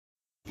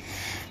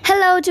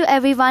Hello to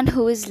everyone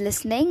who is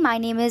listening. My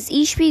name is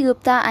Ishvi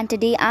Gupta and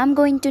today I am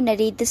going to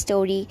narrate the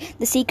story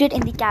The Secret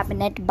in the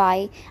Cabinet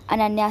by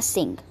Ananya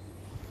Singh.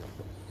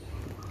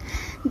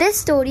 This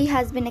story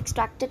has been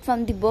extracted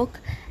from the book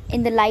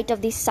In the Light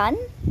of the Sun.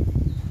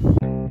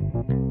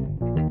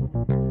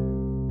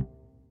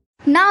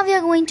 Now we are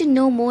going to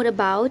know more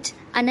about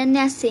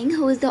Ananya Singh,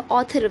 who is the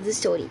author of the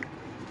story.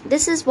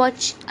 This is what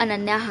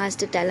Ananya has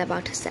to tell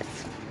about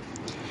herself.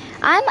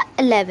 I am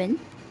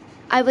 11.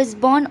 I was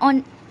born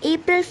on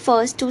April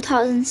 1st,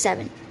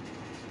 2007.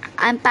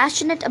 I am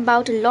passionate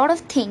about a lot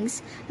of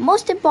things,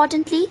 most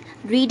importantly,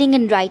 reading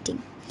and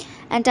writing.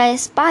 And I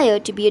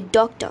aspire to be a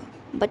doctor.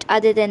 But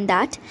other than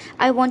that,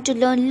 I want to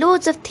learn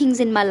loads of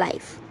things in my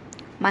life.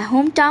 My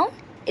hometown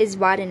is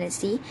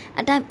Varanasi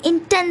and I am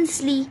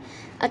intensely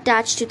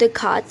attached to the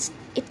ghats.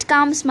 It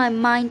calms my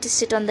mind to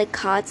sit on the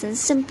ghats and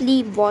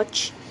simply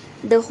watch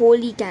the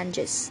holy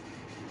Ganges.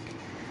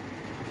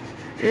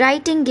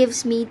 Writing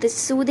gives me the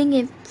soothing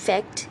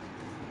effect.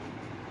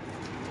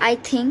 I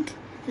think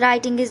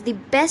writing is the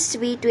best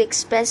way to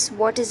express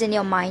what is in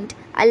your mind.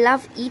 I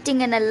love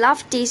eating and I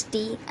love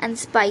tasty and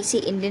spicy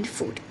Indian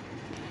food.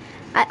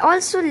 I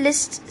also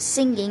list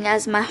singing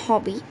as my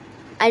hobby.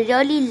 I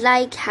really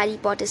like Harry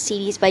Potter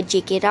series by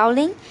J.K.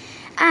 Rowling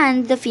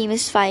and The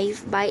Famous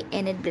Five by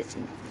Enid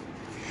Blyton.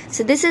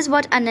 So this is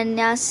what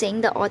Ananya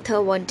Singh, the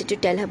author, wanted to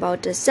tell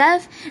about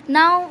herself.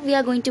 Now we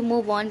are going to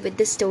move on with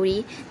the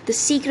story, The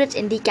Secret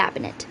in the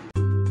Cabinet.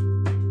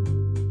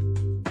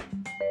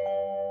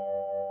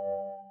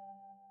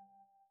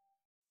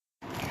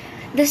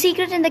 The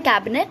Secret in the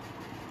Cabinet.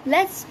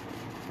 Let's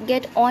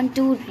get on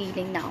to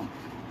reading now.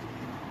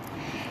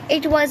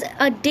 It was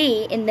a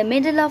day in the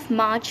middle of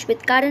March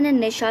with Karan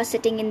and Nisha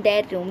sitting in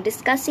their room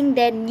discussing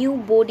their new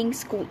boarding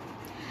school.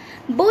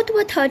 Both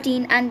were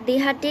 13 and they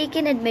had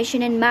taken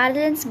admission in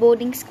Marilyn's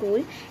boarding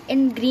school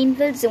in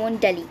Greenville Zone,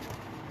 Delhi.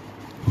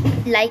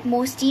 Like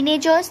most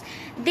teenagers,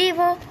 they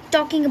were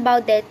talking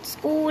about their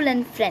school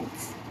and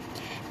friends.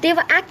 They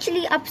were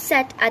actually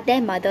upset at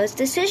their mother's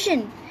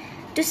decision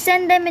to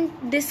send them in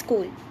this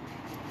school,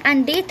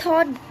 and they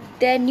thought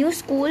their new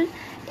school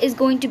is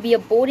going to be a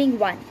boring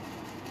one.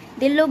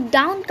 They looked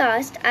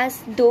downcast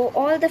as though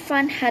all the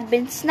fun had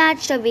been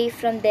snatched away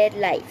from their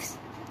lives.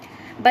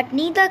 But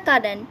neither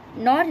Karan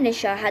nor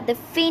Nisha had the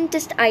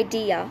faintest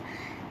idea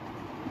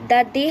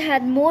that they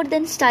had more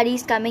than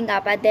studies coming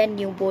up at their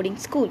new boarding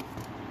school.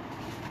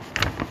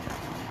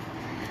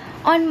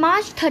 On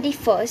March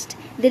 31st,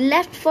 they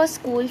left for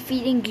school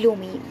feeling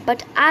gloomy,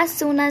 but as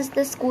soon as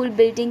the school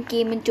building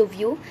came into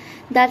view,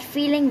 that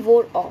feeling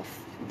wore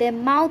off. Their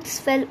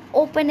mouths fell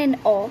open in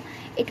awe.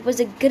 It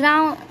was a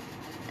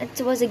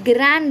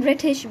grand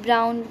British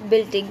brown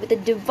building with a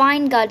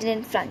divine garden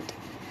in front.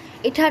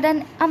 It had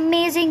an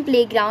amazing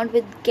playground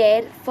with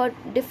care for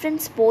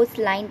different sports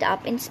lined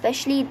up in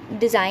specially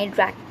designed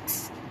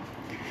racks.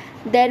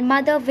 Their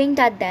mother winked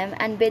at them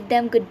and bid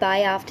them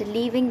goodbye after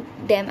leaving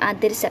them at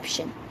the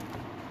reception.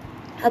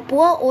 A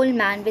poor old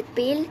man with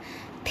pale,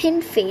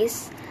 thin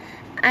face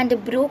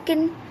and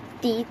broken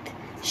teeth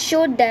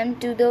showed them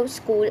to the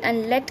school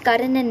and led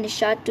Karan and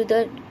Nisha to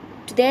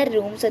their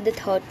rooms on the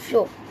third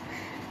floor.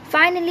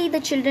 Finally,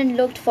 the children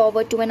looked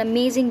forward to an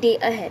amazing day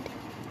ahead.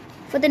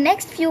 For the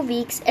next few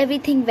weeks,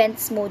 everything went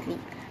smoothly,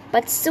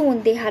 but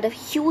soon they had a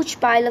huge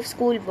pile of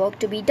schoolwork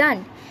to be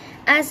done.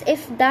 As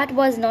if that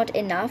was not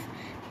enough,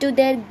 to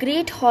their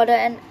great horror,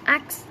 an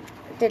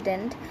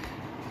accident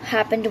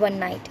happened one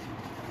night.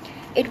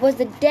 It was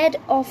the dead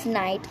of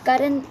night.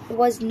 Karan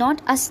was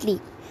not asleep.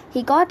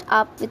 He got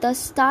up with a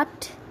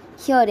start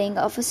hearing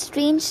of a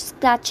strange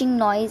scratching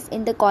noise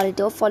in the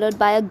corridor, followed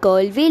by a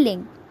girl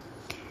wailing.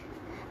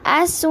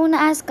 As soon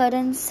as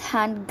Karan's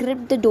hand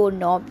gripped the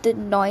doorknob, the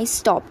noise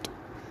stopped.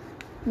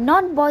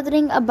 Not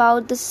bothering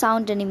about the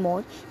sound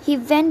anymore, he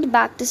went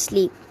back to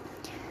sleep.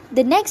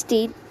 The next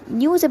day,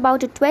 news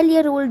about a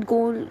 12-year-old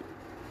girl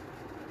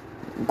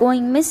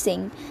going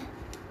missing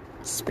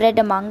spread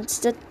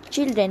amongst the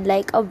children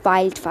like a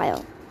wildfire.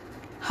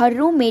 Her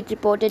roommate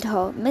reported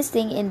her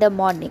missing in the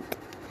morning.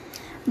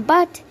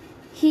 But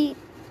the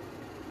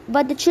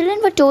children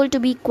were told to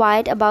be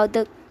quiet about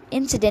the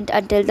incident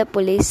until the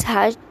police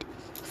had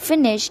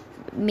finished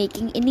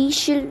making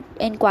initial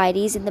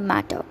inquiries in the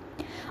matter.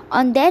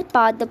 On their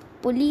part, the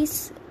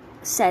police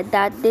said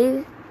that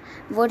they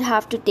would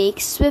have to take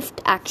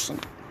swift action.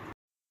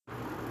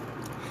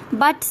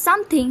 But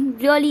something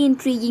really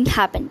intriguing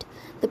happened.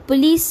 The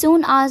police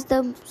soon asked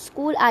the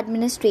school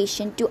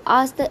administration to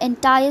ask the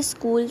entire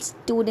school,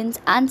 students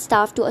and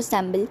staff to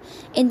assemble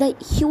in the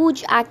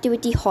huge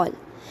activity hall.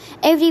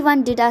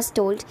 Everyone did as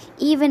told,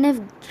 even if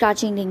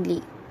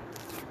grudgingly.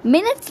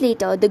 Minutes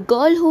later, the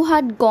girl who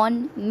had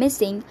gone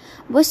missing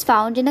was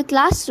found in a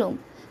classroom,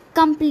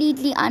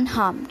 completely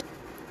unharmed.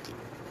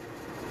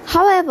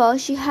 However,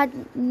 she had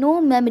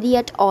no memory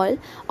at all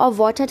of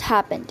what had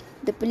happened.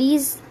 The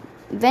police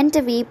went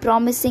away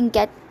promising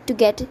to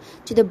get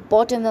to the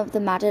bottom of the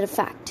matter of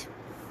fact.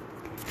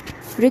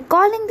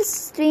 Recalling the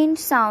strange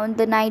sound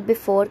the night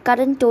before,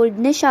 Karan told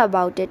Nisha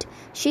about it.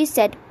 She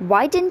said,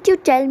 "Why didn't you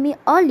tell me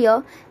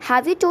earlier?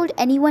 Have you told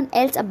anyone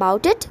else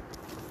about it?"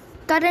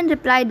 Karan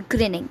replied,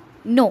 grinning,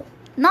 "No,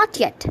 not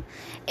yet.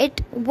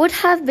 It would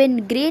have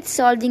been great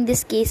solving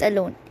this case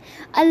alone.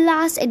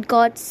 Alas, it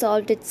got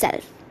solved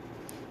itself."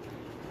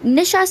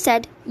 Nisha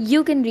said,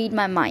 "You can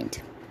read my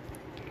mind."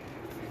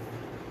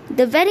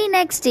 The very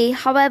next day,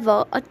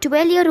 however, a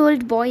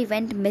 12-year-old boy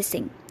went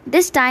missing.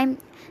 This time,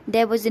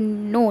 there was a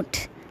note,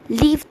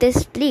 "Leave this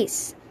place."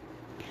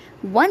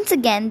 Once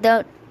again, the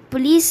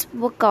police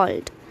were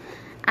called,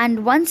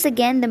 and once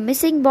again, the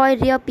missing boy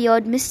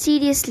reappeared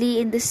mysteriously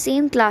in the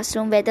same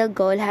classroom where the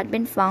girl had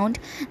been found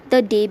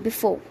the day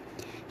before.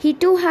 He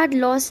too had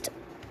lost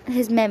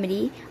his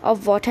memory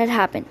of what had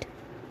happened.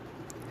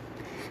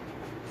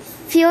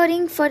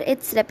 Fearing for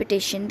its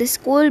reputation, the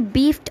school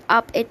beefed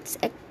up its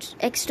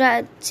extra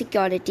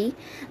security,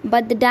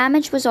 but the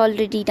damage was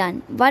already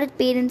done. Worried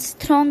parents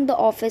thronged the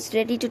office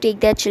ready to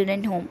take their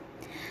children home.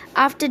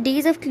 After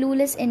days of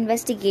clueless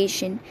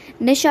investigation,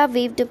 Nisha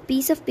waved a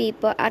piece of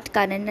paper at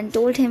Karan and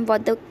told him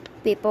what the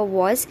paper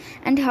was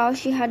and how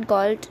she had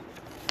got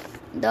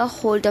the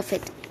hold of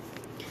it.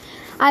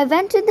 "I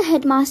went to the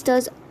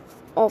headmaster's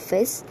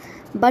office,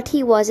 but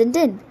he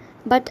wasn't in.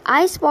 But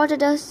I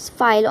spotted a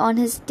file on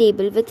his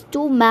table with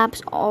 2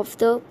 maps of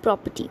the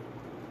property.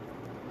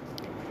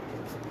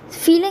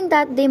 Feeling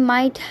that they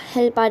might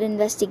help our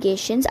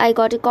investigations, I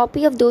got a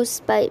copy of those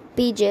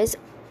pages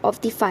of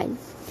the file.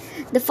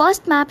 The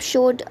first map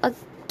showed a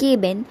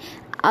cabin,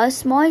 a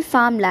small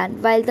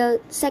farmland, while the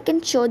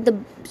second showed the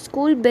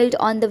school built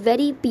on the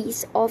very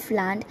piece of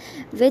land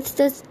with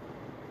the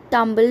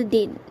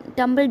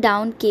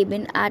tumble-down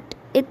cabin at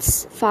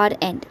its far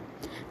end.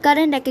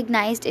 Karan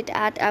recognized it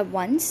at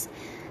once.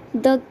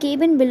 The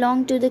cabin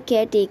belonged to the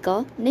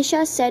caretaker,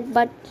 Nisha said,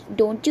 but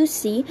don't you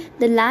see,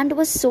 the land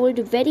was sold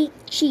very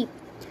cheap.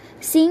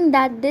 Seeing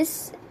that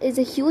this is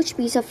a huge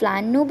piece of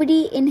land,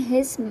 nobody in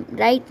his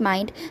right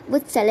mind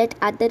would sell it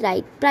at the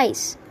right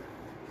price.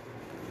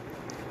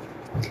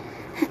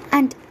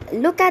 And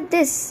look at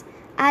this.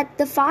 At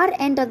the far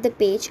end of the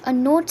page, a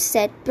note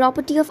said,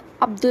 "Property of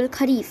Abdul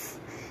Kharif."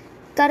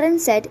 Karan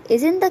said,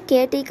 "Isn't the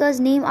caretaker's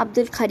name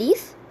Abdul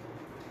Kharif?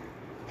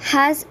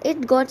 Has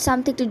it got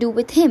something to do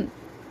with him?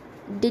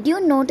 Did you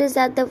notice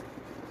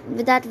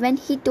that when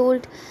he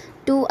told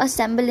to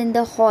assemble in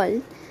the hall,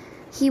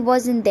 he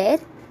wasn't there?"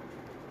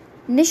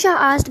 Nisha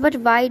asked, "But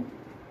why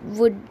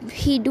would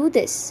he do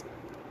this?"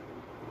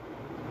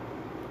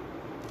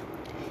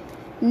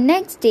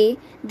 Next day,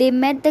 they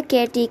met the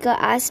caretaker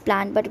as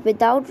planned, but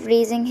without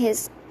raising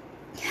his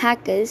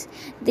hackles,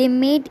 they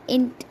made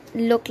it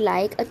look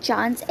like a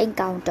chance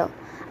encounter.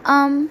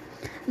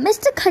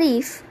 "Mr.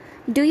 Kharif,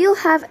 do you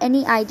have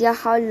any idea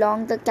how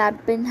long the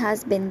cabin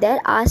has been there?"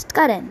 asked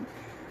Karan.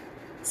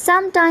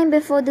 "Some time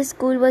before the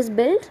school was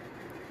built."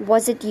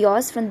 "Was it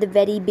yours from the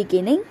very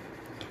beginning?"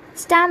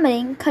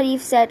 Stammering,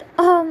 Kharif said,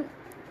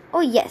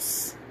 "Oh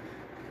yes."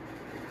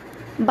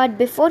 But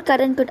before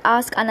Karan could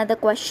ask another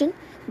question,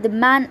 the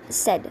man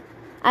said,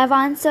 "I've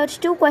answered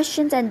 2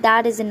 questions and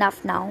that is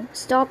enough now.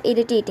 Stop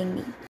irritating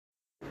me."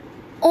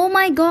 Oh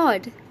my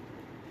God!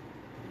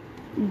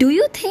 Do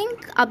you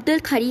think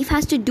Abdul Kharif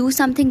has to do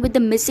something with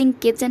the missing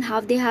kids and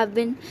how they have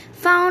been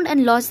found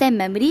and lost their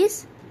memories?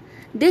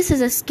 This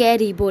is a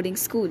scary boarding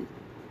school.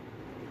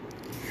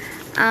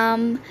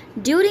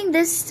 During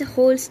this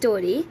whole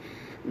story,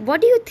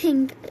 what do you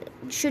think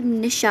should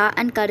Nisha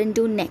and Karan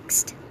do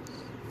next?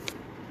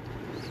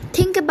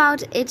 Think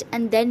about it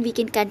and then we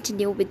can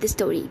continue with the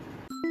story.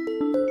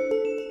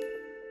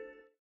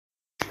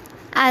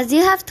 As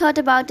you have thought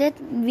about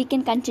it, we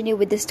can continue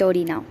with the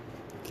story now.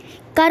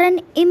 Karan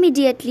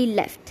immediately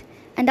left,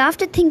 and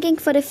after thinking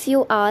for a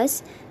few hours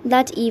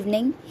that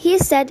evening, he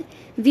said,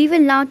 "We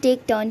will now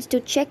take turns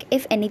to check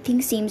if anything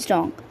seems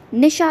wrong."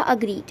 Nisha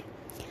agreed.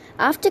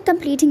 After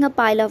completing a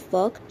pile of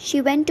work, she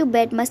went to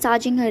bed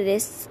massaging her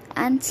wrists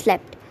and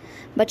slept.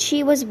 But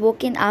she was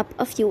woken up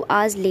a few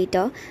hours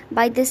later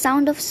by the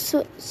sound of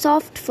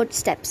soft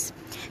footsteps.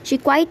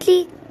 She quietly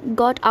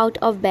got out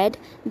of bed,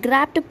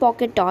 grabbed a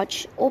pocket torch,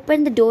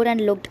 opened the door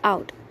and looked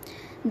out.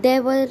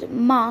 There were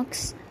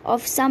marks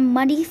of some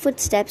muddy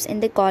footsteps in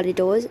the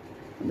corridors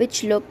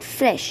which looked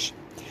fresh,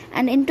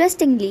 and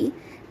interestingly,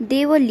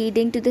 they were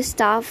leading to the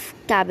staff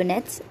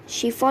cabinets.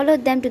 She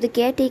followed them to the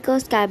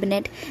caretaker's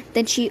cabinet,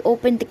 then she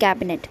opened the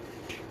cabinet.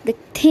 The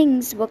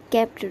things were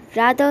kept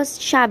rather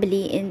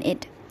shabbily in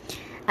it,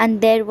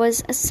 and there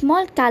was a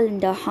small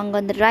calendar hung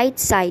on the right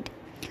side.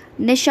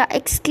 Nisha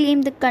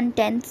exclaimed the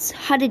contents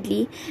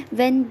hurriedly.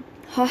 When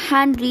her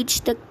hand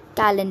reached the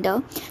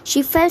calendar,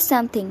 she felt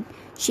something.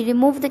 She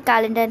removed the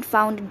calendar and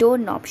found a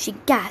doorknob. She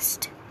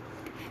gasped.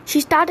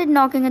 She started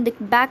knocking on the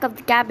back of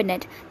the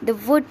cabinet. The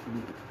wood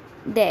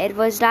there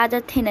was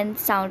rather thin and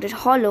sounded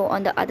hollow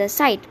on the other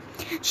side.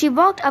 She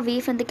walked away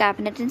from the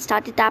cabinet and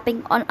started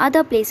tapping on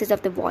other places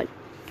of the wall.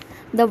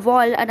 The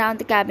wall around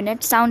the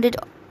cabinet sounded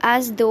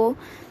as though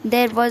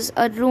there was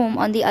a room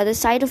on the other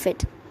side of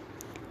it.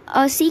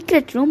 A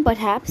secret room,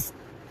 perhaps.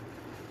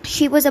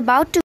 She was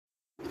about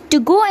to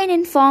go and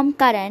inform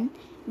Karan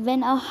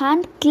when a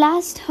hand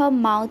clasped her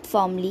mouth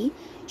firmly.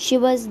 She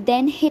was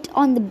then hit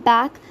on the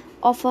back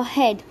of her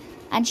head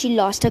and she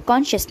lost her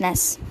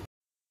consciousness.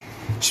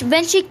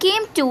 When she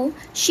came to,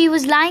 she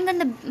was lying on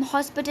the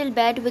hospital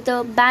bed with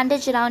a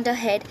bandage around her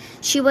head.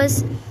 She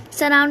was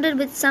surrounded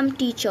with some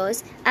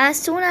teachers. As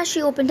soon as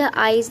she opened her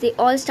eyes, they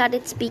all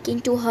started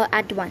speaking to her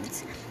at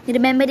once.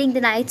 Remembering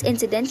the night's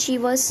incident, she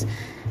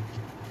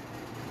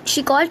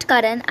called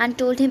Karan and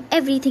told him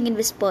everything in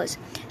whispers.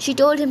 She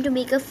told him to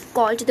make a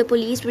call to the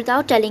police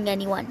without telling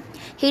anyone.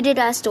 He did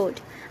as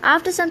told.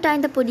 After some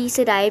time, the police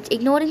arrived,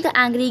 ignoring the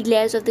angry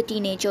glares of the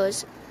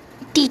teachers.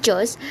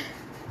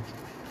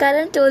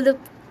 Karan told the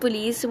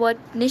police what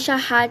Nisha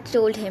had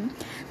told him.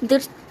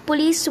 The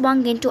police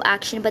swung into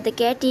action, but the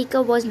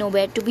caretaker was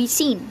nowhere to be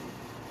seen.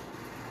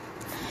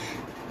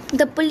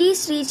 The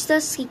police reached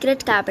the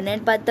secret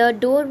cabinet, but the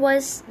door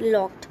was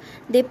locked.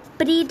 They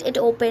pried it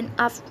open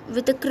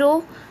with a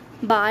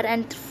crowbar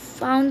and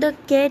found the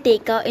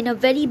caretaker in a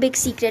very big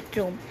secret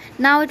room.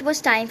 Now it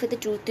was time for the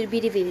truth to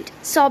be revealed.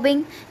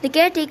 Sobbing, the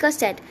caretaker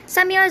said,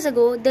 "Some years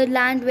ago, the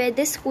land where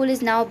this school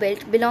is now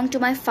built belonged to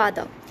my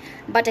father.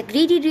 But a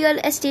greedy real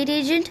estate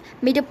agent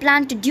made a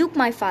plan to dupe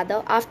my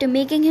father after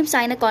making him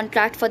sign a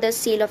contract for the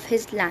sale of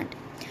his land.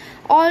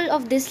 All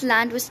of this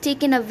land was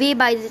taken away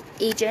by the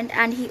agent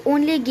and he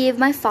only gave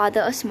my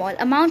father a small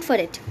amount for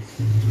it.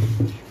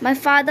 My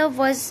father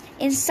was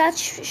in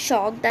such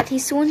shock that he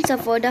soon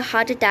suffered a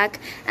heart attack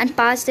and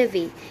passed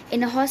away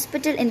in a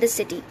hospital in the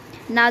city.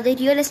 Now the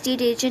real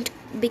estate agent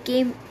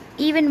became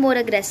even more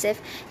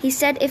aggressive. He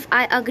said if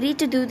I agreed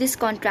to do this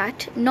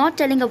contract, not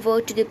telling a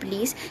word to the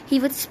police, he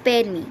would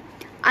spare me.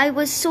 I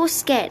was so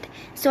scared,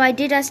 so I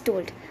did as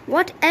told.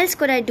 What else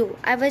could I do?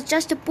 I was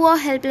just a poor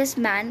helpless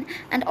man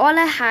and all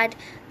I had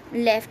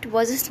left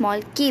was a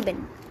small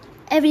cabin."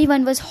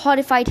 Everyone was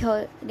horrified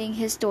hearing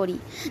his story.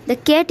 The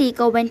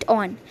caretaker went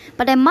on,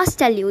 "But I must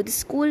tell you, the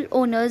school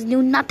owners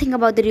knew nothing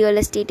about the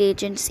real estate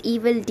agent's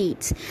evil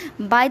deeds.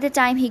 By the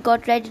time he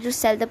got ready to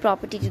sell the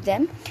property to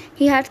them,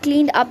 he had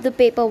cleaned up the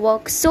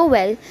paperwork so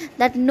well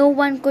that no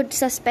one could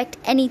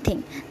suspect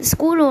anything. The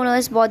school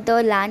owners bought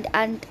the land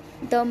and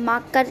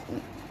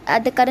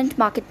at the current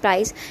market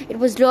price, it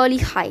was really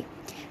high.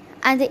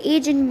 And the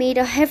agent made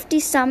a hefty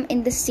sum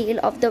in the sale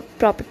of the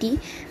property,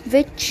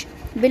 which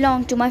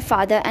belonged to my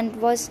father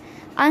and was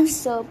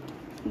usurped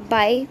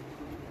by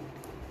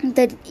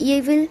the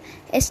evil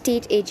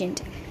estate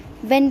agent.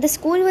 When the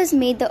school was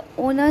made, the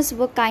owners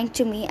were kind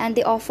to me and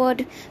they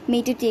offered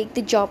me to take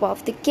the job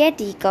of the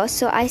caretaker,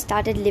 so I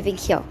started living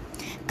here."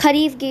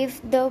 Kharif gave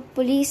the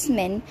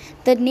policemen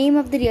the name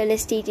of the real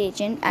estate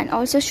agent and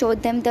also showed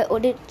them the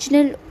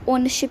original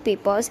ownership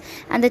papers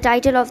and the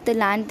title of the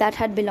land that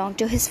had belonged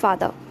to his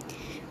father.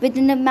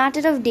 Within a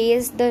matter of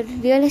days, the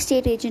real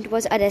estate agent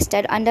was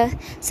arrested under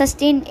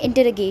sustained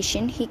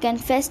interrogation. He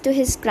confessed to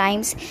his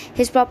crimes,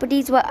 his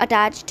properties were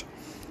attached,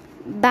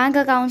 bank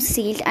accounts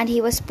sealed, and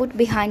he was put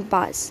behind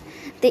bars.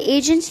 The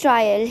agent's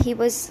trial he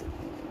was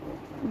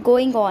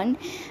going on,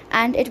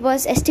 and it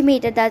was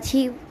estimated that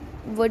he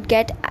would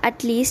get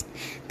at least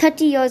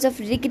 30 years of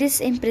rigorous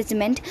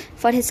imprisonment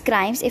for his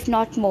crimes, if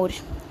not more.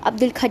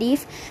 Abdul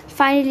Kharif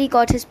finally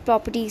got his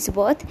property's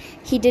worth.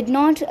 He did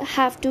not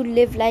have to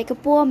live like a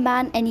poor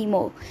man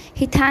anymore.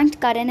 He thanked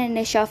Karan and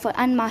Nisha for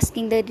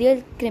unmasking the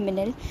real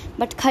criminal,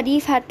 but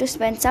Kharif had to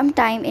spend some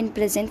time in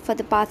prison for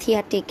the path he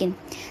had taken.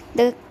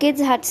 The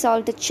kids had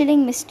solved the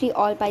chilling mystery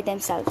all by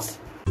themselves.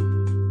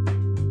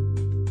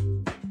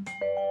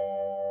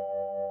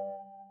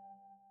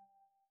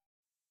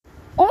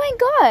 Oh my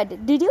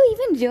god, did you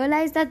even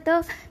realize that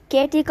the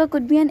caretaker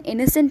could be an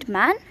innocent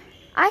man?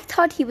 I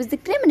thought he was the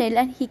criminal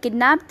and he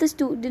kidnapped the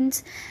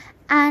students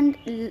and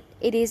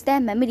erased their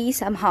memory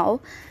somehow.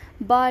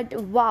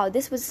 But wow,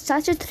 this was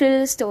such a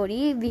thrill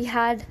story. We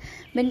had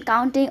been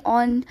counting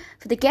on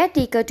for the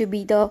caretaker to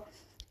be the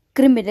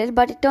criminal,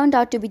 but it turned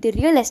out to be the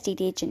real estate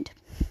agent.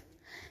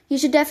 You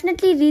should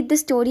definitely read the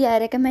story. I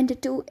recommend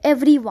it to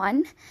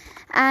everyone.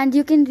 And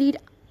you can read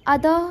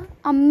other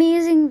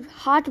amazing,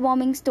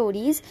 heartwarming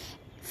stories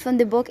from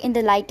the book In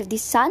the Light of the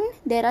Sun.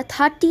 There are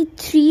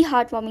 33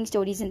 heartwarming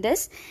stories in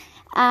this.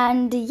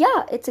 And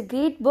yeah, it's a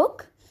great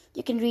book.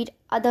 You can read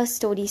other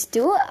stories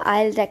too.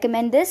 I'll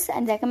recommend this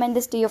and recommend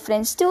this to your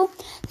friends too.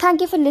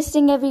 Thank you for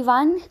listening,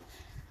 everyone.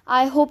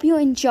 I hope you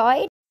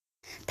enjoyed.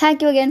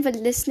 Thank you again for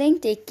listening.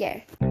 Take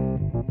care.